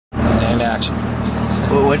to action.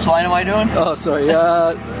 Which line am I doing? Oh, sorry.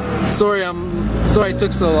 Sorry it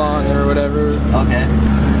took so long, or whatever. Okay.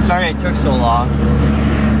 Sorry it took so long.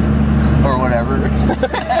 Or whatever.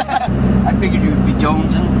 I figured you'd be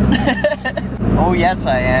jonesing. Oh yes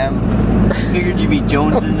I am. I figured you'd be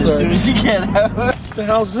jonesing as soon as you get out. What the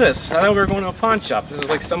hell's this? I thought we were going to a pawn shop. This is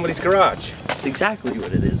like somebody's garage. That's exactly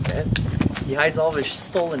what it is, man. He hides all of his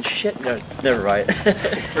stolen shit. No, never mind.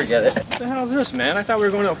 Forget it. What the hell's this, man? I thought we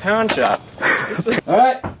were going to a pawn shop.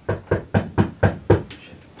 Alright.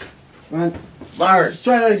 Come on. Lars!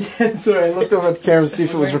 Try that again. Sorry, I looked over at the camera to see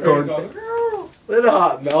if it was recording. Lit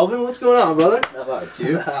up, Melvin. What's going on, brother? How about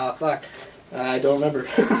you? Ah, fuck. I don't remember.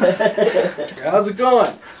 How's it going?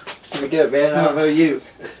 Pretty good, man. How about you?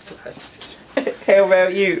 How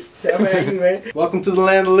about you? How about you, man? Welcome to the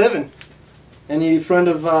land of living. Any friend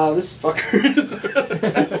of this fucker?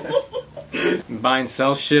 Buy and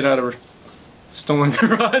sell shit out of stolen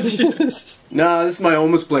garages. Nah, this is my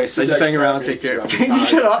homeless place. I just hang around and take care of it. Can you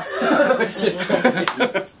shut up?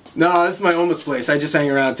 Nah, this is my homeless place. I just hang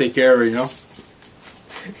around and take care of it, you know?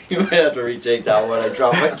 You might have to retake that when I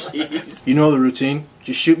drop my keys. You know the routine.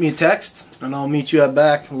 Just shoot me a text, and I'll meet you at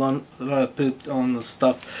back on the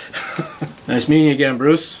stuff. Nice meeting you again,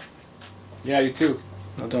 Bruce. Yeah, you too.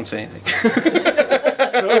 No, don't say anything.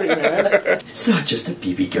 Sorry, man. It's not just a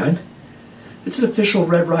BB gun. It's an official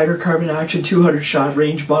Red Ryder carbine action 200 shot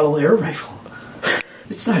range model air rifle.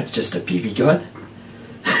 It's not just a BB gun.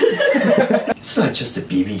 It's not just a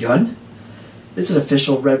BB gun. It's an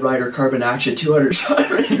official Red Ryder carbine action 200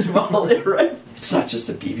 shot range model air rifle. It's not just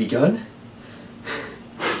a BB gun.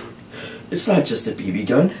 It's not just a BB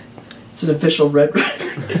gun. It's an official Red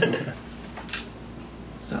Ryder.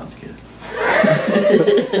 Sounds good.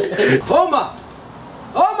 Oma!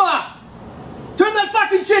 Oma! Turn that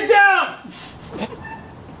fucking shit down!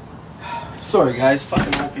 Sorry, guys.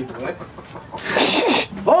 Fucking old people, right?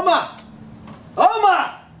 Oma!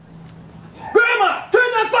 Oma! Grandma!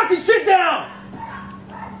 Turn that fucking shit down!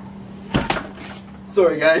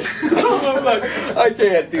 Sorry, guys. I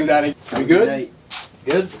can't do that. You good?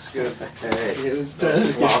 Good? It's good. Alright. It's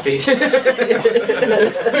just sloppy.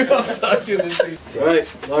 Alright,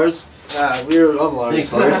 Lars. I'm Lars.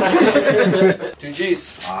 Thanks, Lars. 2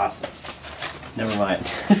 G's. Awesome. Never mind.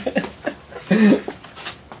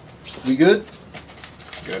 We good?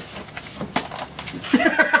 Good.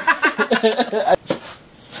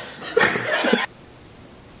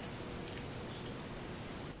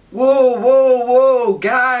 Whoa, whoa, whoa,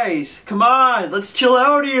 guys! Come on, let's chill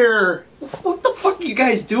out here! What the fuck are you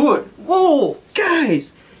guys doing? Whoa,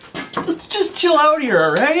 guys! Let's just chill out here,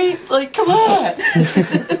 alright? Like, come on!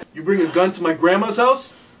 You bring a gun to my grandma's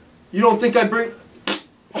house? You don't think I bring...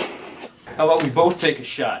 How about we both take a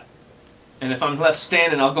shot? And if I'm left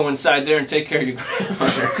standing, I'll go inside there and take care of your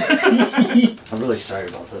grandmother. I'm really sorry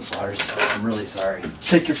about this, Lars. I'm really sorry.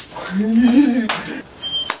 Take your...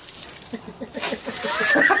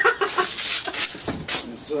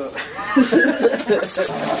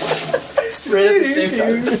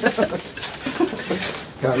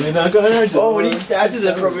 Oh, when he snatches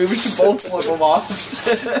it from me, we should both flip him off.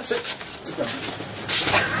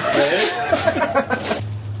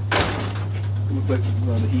 The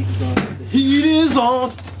heat is on. The heat is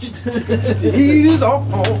on. The heat is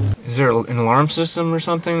on. Is there an alarm system or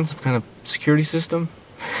something? Some kind of security system?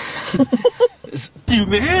 Dude,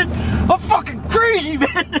 man, I'm fucking crazy,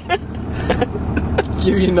 man.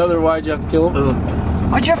 Give you another. Why'd you have to kill him?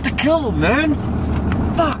 Why'd you have to kill him, man?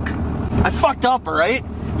 Fuck. I fucked up, alright?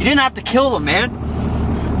 You didn't have to kill him, man.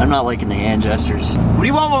 I'm not liking the hand gestures. What do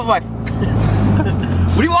you want with my...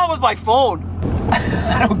 What do you want with my phone?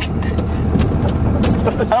 I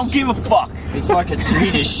don't give a fuck. It's fucking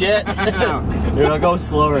sweet as shit. Here, I'll go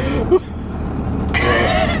slower.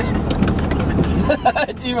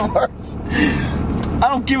 It's even worse. I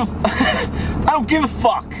don't give a fuck. I don't give a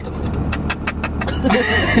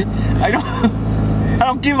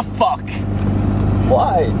fuck.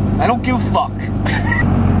 Why? I don't give a fuck.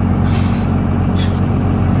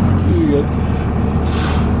 You're good.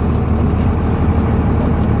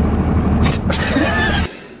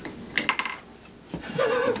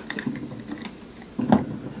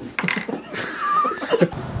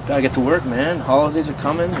 Gotta get to work, man. Holidays are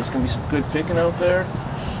coming. There's gonna be some good picking out there.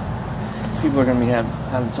 People are gonna be having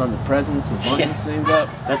tons of presents and money saved up.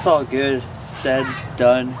 That's all good. Said,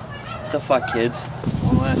 done. What the fuck, kids?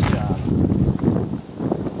 One last job.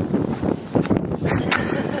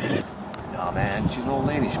 Nah, man. She's an old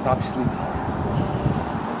lady. She's probably sleeping.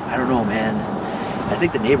 I don't know, man. I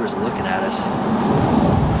think the neighbors are looking at us.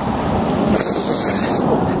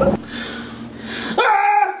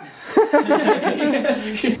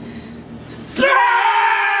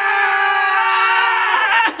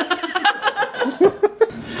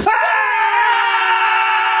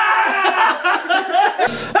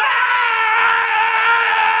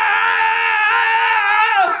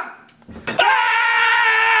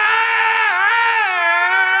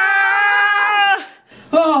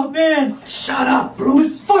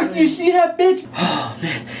 that bitch? Oh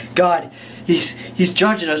man, God, he's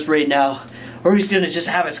judging us right now. Or he's gonna just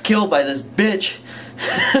have us killed by this bitch.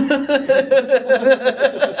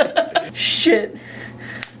 Shit.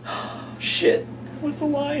 Shit. What's the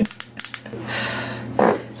line?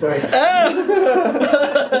 Sorry.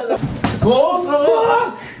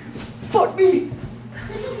 Oh, fuck me.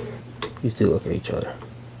 You two look at each other.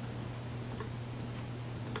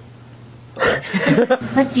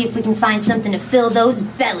 Let's see if we can find something to fill those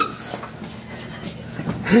bellies.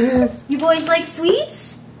 You boys like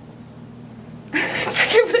sweets? I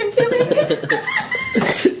forget what I'm feeling.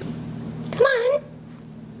 Come on.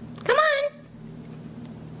 Come on.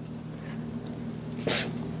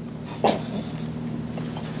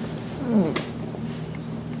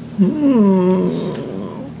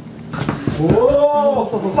 Whoa,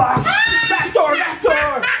 fuck. Back door, back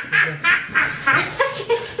door.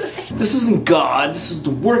 This isn't God. This is the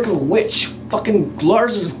work of a witch. Fucking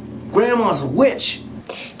Lars's grandma's a witch.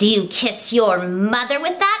 Do you kiss your mother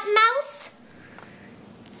with that mouth?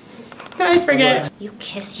 I forget. You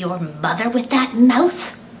kiss your mother with that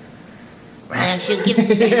mouth? Why don't you give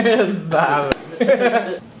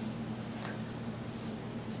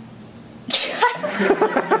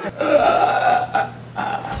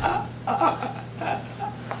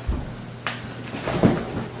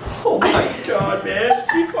Oh my God, man.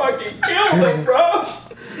 She fucking killed him, bro.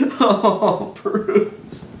 Oh, Bruce.